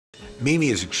Mimi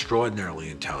is extraordinarily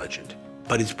intelligent,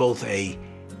 but it's both a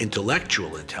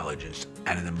intellectual intelligence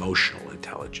and an emotional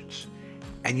intelligence.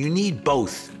 And you need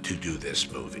both to do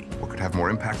this movie. What could have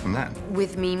more impact than that?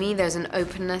 With Mimi, there's an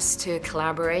openness to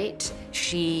collaborate.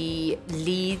 She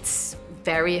leads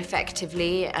very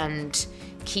effectively and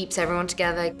keeps everyone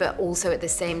together, but also at the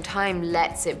same time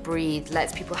lets it breathe,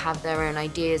 lets people have their own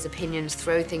ideas, opinions,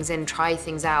 throw things in, try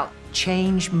things out.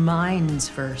 Change minds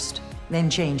first, then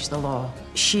change the law.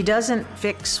 She doesn't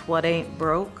fix what ain't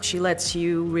broke. She lets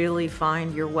you really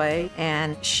find your way,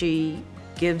 and she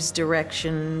gives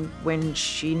direction when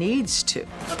she needs to.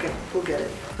 Okay, we'll get it.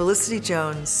 Felicity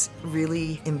Jones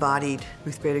really embodied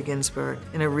Ruth Bader Ginsburg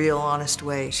in a real, honest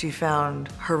way. She found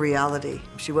her reality.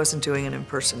 She wasn't doing an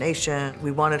impersonation.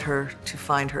 We wanted her to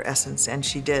find her essence, and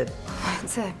she did.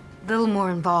 It's a little more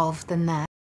involved than that.